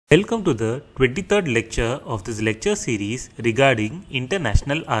Welcome to the 23rd lecture of this lecture series regarding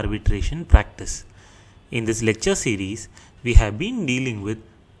international arbitration practice. In this lecture series, we have been dealing with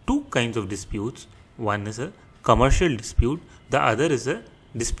two kinds of disputes. One is a commercial dispute, the other is a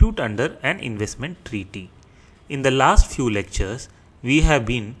dispute under an investment treaty. In the last few lectures, we have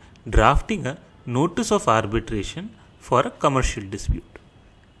been drafting a notice of arbitration for a commercial dispute.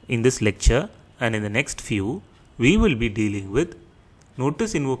 In this lecture and in the next few, we will be dealing with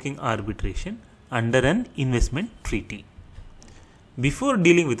notice invoking arbitration under an investment treaty. Before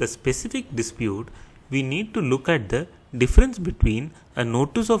dealing with a specific dispute, we need to look at the difference between a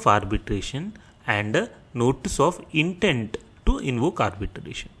notice of arbitration and a notice of intent to invoke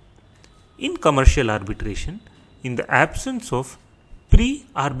arbitration. In commercial arbitration, in the absence of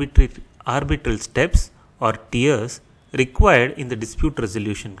pre-arbitral steps or tiers required in the dispute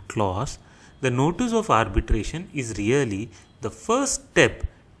resolution clause, the notice of arbitration is really the first step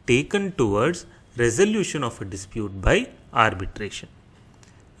taken towards resolution of a dispute by arbitration.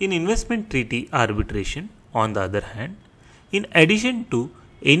 In investment treaty arbitration, on the other hand, in addition to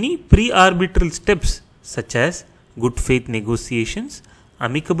any pre-arbitral steps such as good faith negotiations,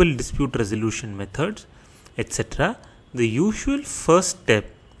 amicable dispute resolution methods, etc., the usual first step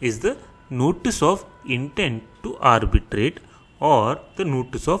is the notice of intent to arbitrate or the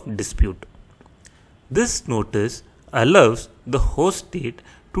notice of dispute. This notice allows the host state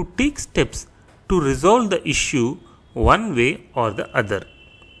to take steps to resolve the issue one way or the other.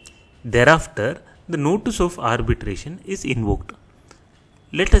 Thereafter, the notice of arbitration is invoked.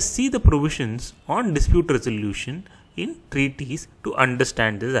 Let us see the provisions on dispute resolution in treaties to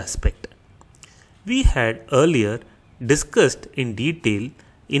understand this aspect. We had earlier discussed in detail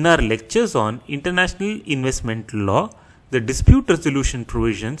in our lectures on international investment law the dispute resolution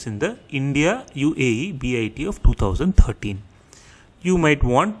provisions in the India-UAE BIT of 2013. You might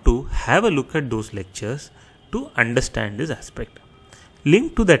want to have a look at those lectures to understand this aspect.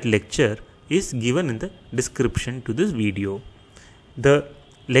 Link to that lecture is given in the description to this video. The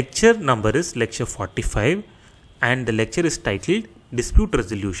lecture number is lecture 45 and the lecture is titled Dispute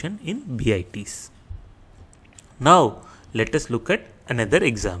Resolution in BITs. Now let us look at another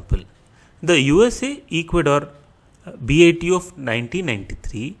example. The USA-Ecuador BIT of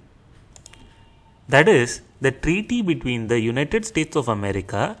 1993, that is the treaty between the United States of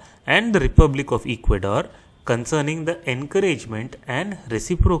America and the Republic of Ecuador concerning the encouragement and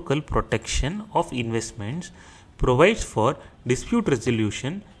reciprocal protection of investments, provides for dispute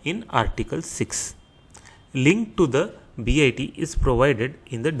resolution in Article 6. Link to the BIT is provided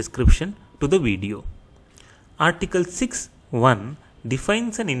in the description to the video. Article 6(1)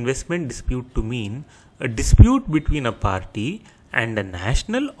 defines an investment dispute to mean a dispute between a party and a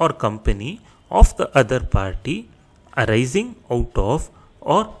national or company of the other party arising out of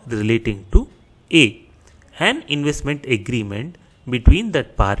or relating to A. an investment agreement between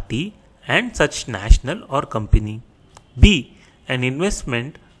that party and such national or company, B. an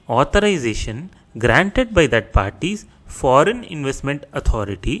investment authorization granted by that party's foreign investment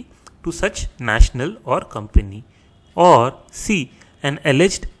authority to such national or company, or C. an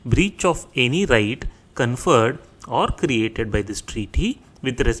alleged breach of any right conferred or created by this treaty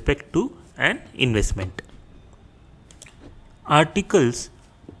with respect to an investment. Articles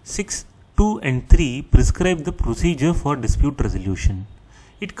 6, 2 and 3 prescribe the procedure for dispute resolution.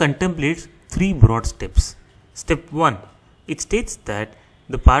 It contemplates three broad steps. Step 1. It states that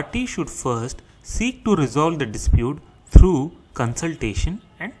the party should first seek to resolve the dispute through consultation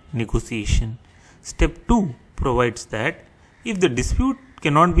and negotiation. Step 2 provides that if the dispute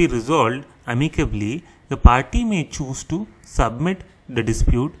cannot be resolved amicably, the party may choose to submit the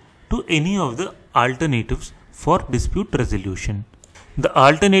dispute to any of the alternatives for dispute resolution. The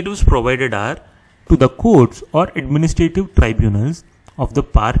alternatives provided are to the courts or administrative tribunals of the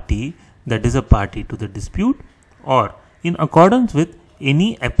party that is a party to the dispute, or in accordance with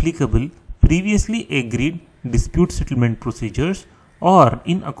any applicable previously agreed dispute settlement procedures, or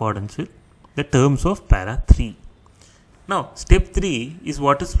in accordance with the terms of para 3. Now, step 3 is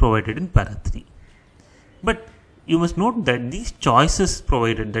what is provided in para 3. But you must note that these choices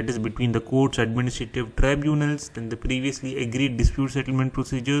provided, that is between the courts, administrative tribunals, then the previously agreed dispute settlement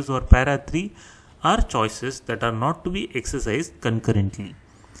procedures or para 3, are choices that are not to be exercised concurrently.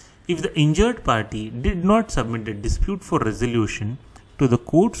 If the injured party did not submit a dispute for resolution to the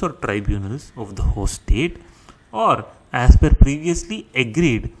courts or tribunals of the host state, or as per previously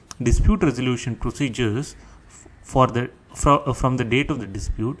agreed dispute resolution procedures from the date of the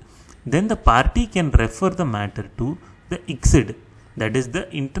dispute, then the party can refer the matter to the ICSID, that is the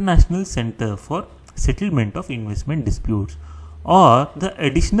International Center for Settlement of Investment Disputes, or the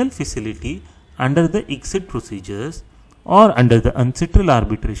additional facility under the ICSID procedures or under the unsettled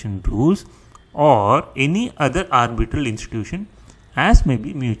arbitration rules or any other arbitral institution as may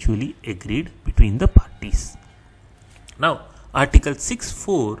be mutually agreed between the parties. Now, Article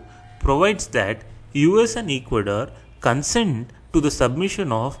 6.4 provides that US and Ecuador consent to the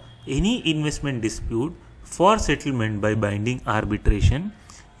submission of any investment dispute for settlement by binding arbitration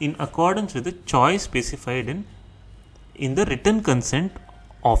in accordance with the choice specified in the written consent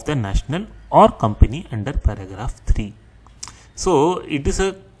of the national or company under paragraph 3. So, it is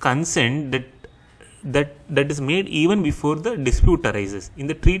a consent that is made even before the dispute arises. In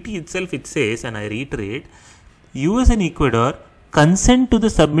the treaty itself it says, and I reiterate, US and Ecuador consent to the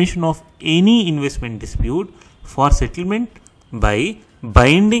submission of any investment dispute for settlement by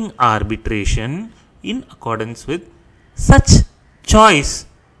binding arbitration in accordance with such choice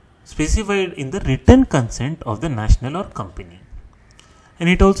specified in the written consent of the national or company. And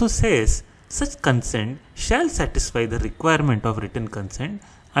it also says such consent shall satisfy the requirement of written consent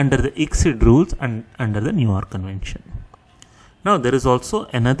under the ICSID rules and under the New York Convention. Now there is also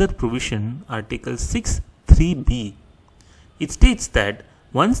another provision, Article 6.3b. It states that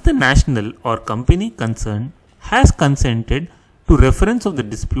once the national or company concerned has consented to reference of the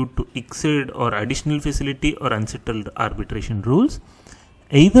dispute to ICSID or additional facility or unsettled arbitration rules,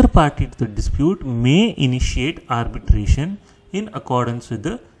 either party to the dispute may initiate arbitration in accordance with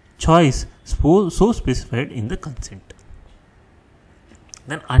the choice so specified in the consent.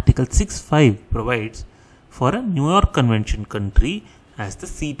 Then Article 6.5 provides for a New York Convention country as the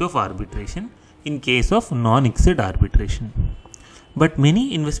seat of arbitration in case of non-ICSID arbitration. But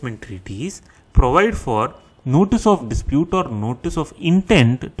many investment treaties provide for notice of dispute or notice of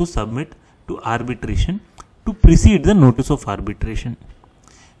intent to submit to arbitration to precede the notice of arbitration.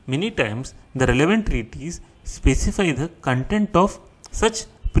 Many times the relevant treaties specify the content of such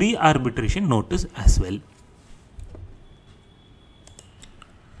pre-arbitration notice as well.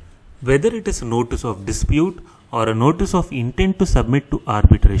 Whether it is a notice of dispute or a notice of intent to submit to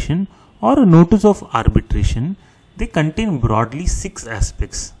arbitration or a notice of arbitration, they contain broadly 6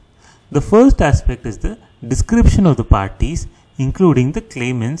 aspects. The first aspect is the description of the parties, including the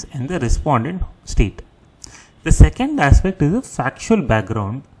claimants and the respondent state. The second aspect is the factual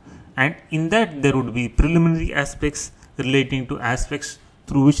background, and in that there would be preliminary aspects relating to aspects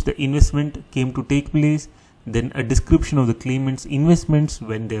through which the investment came to take place, then a description of the claimant's investments,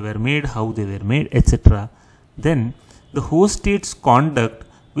 when they were made, how they were made, etc. Then the host state's conduct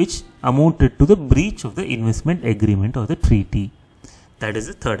which amounted to the breach of the investment agreement or the treaty. That is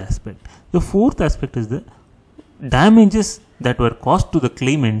the third aspect. The fourth aspect is the damages that were caused to the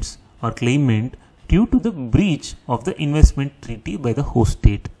claimants or claimant due to the breach of the investment treaty by the host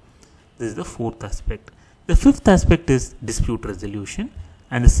state. This is the fourth aspect. The fifth aspect is dispute resolution,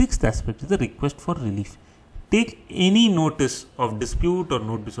 and the sixth aspect is the request for relief. Take any notice of dispute or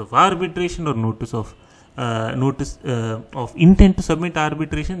notice of arbitration or notice of intent to submit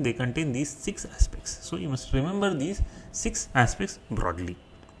arbitration. They contain these 6 aspects. So you must remember these 6 aspects broadly.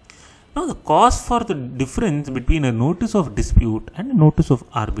 Now the cause for the difference between a notice of dispute and a notice of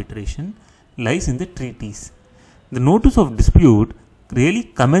arbitration lies in the treaties. The notice of dispute really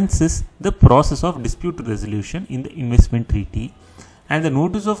commences the process of dispute resolution in the investment treaty, and the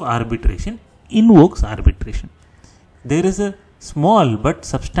notice of arbitration invokes arbitration. There is a small but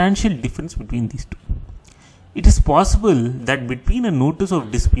substantial difference between these two. It is possible that between a notice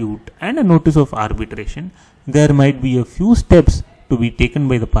of dispute and a notice of arbitration, there might be a few steps to be taken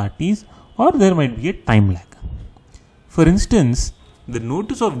by the parties, or there might be a time lag. For instance, the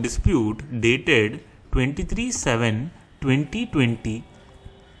notice of dispute dated 23/7/2020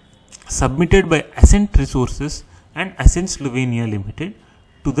 submitted by Ascent Resources and Ascent Slovenia Limited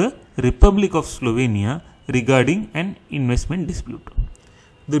to the Republic of Slovenia regarding an investment dispute.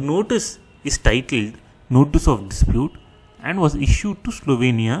 The notice is titled Notice of Dispute and was issued to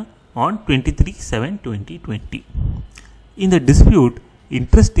Slovenia on 23/7/2020. In the dispute,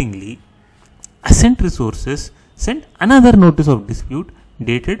 interestingly, Ascent Resources sent another notice of dispute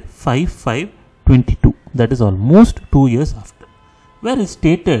dated 5/5/22, that is almost 2 years after, where it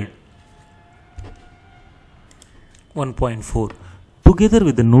stated 1.4. Together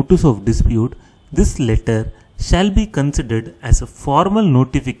with the notice of dispute, this letter shall be considered as a formal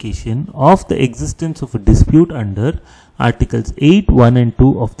notification of the existence of a dispute under Articles 8(1) and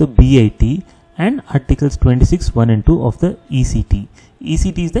 2 of the BIT and Articles 26(1) and 2 of the ECT.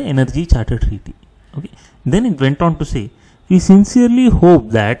 ECT is the Energy Charter Treaty. Okay. Then it went on to say, we sincerely hope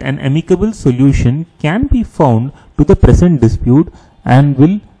that an amicable solution can be found to the present dispute and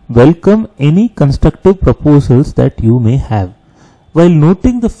will welcome any constructive proposals that you may have. While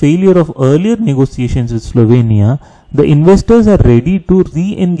noting the failure of earlier negotiations with Slovenia, the investors are ready to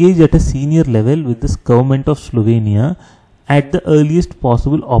re-engage at a senior level with the government of Slovenia at the earliest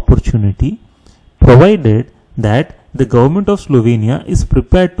possible opportunity, provided that the government of Slovenia is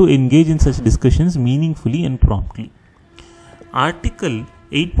prepared to engage in such discussions meaningfully and promptly. Article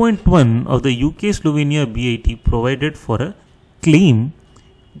 8.1 of the UK-Slovenia BIT provided for a claim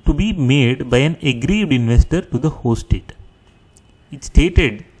to be made by an aggrieved investor to the host state. It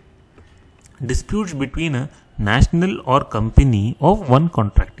stated disputes between a national or company of one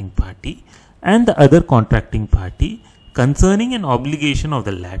contracting party and the other contracting party concerning an obligation of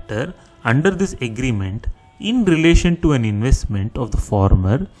the latter under this agreement in relation to an investment of the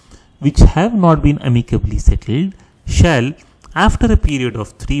former which have not been amicably settled shall, after a period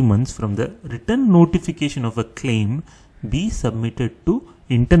of 3 months from the written notification of a claim, be submitted to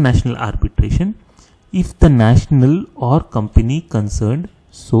international arbitration if the national or company concerned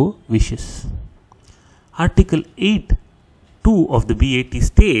so wishes. Article 8.2 of the BAT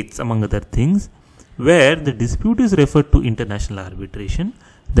states, among other things, where the dispute is referred to international arbitration,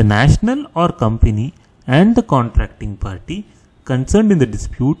 the national or company and the contracting party concerned in the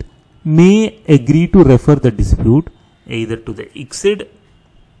dispute may agree to refer the dispute either to the ICSID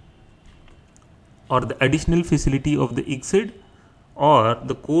or the additional facility of the ICSID or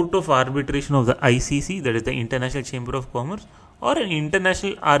the Court of Arbitration of the ICC, that is the International Chamber of Commerce, or an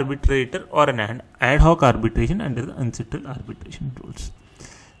international arbitrator or an ad hoc arbitration under the UNCITRAL arbitration rules.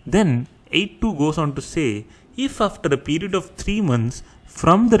 Then 8.2 goes on to say, if after a period of 3 months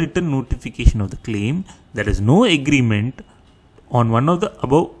from the written notification of the claim there is no agreement on one of the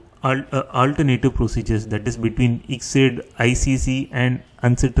above alternative procedures, that is between ICSID, ICC and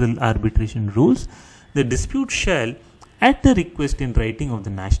UNCITRAL arbitration rules, the dispute shall, at the request in writing of the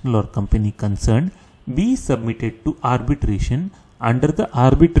national or company concerned, be submitted to arbitration under the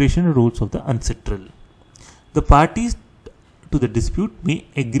arbitration rules of the UNCITRAL. The parties to the dispute may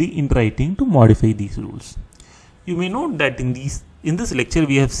agree in writing to modify these rules. You may note that in this lecture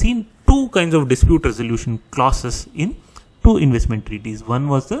we have seen two kinds of dispute resolution clauses in two investment treaties. One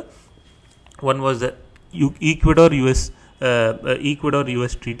was the Ecuador US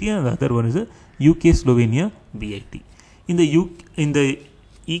treaty, and the other one is the UK Slovenia BIT. In the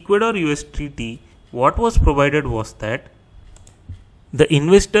Ecuador US treaty, what was provided was that the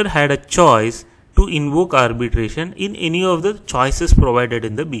investor had a choice to invoke arbitration in any of the choices provided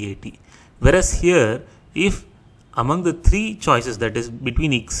in the BIT. Whereas here, if among the three choices, that is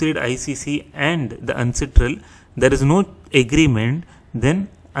between ICSID, ICC and the UNCITRAL, there is no agreement, then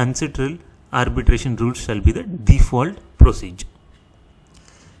UNCITRAL arbitration rules shall be the default procedure.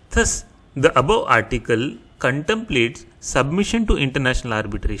 Thus, the above article contemplates submission to international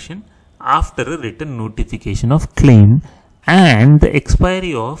arbitration after a written notification of claim and the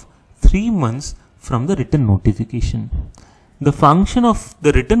expiry of 3 months from the written notification. The function of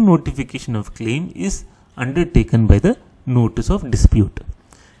the written notification of claim is undertaken by the notice of dispute.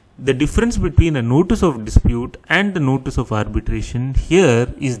 The difference between a notice of dispute and the notice of arbitration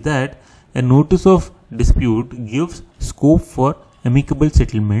here is that a notice of dispute gives scope for amicable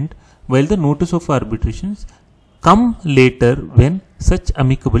settlement, while the notice of arbitrations come later when such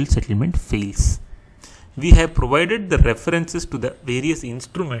amicable settlement fails. We have provided the references to the various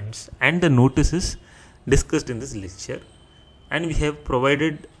instruments and the notices discussed in this lecture, and we have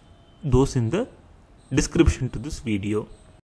provided those in the description to this video.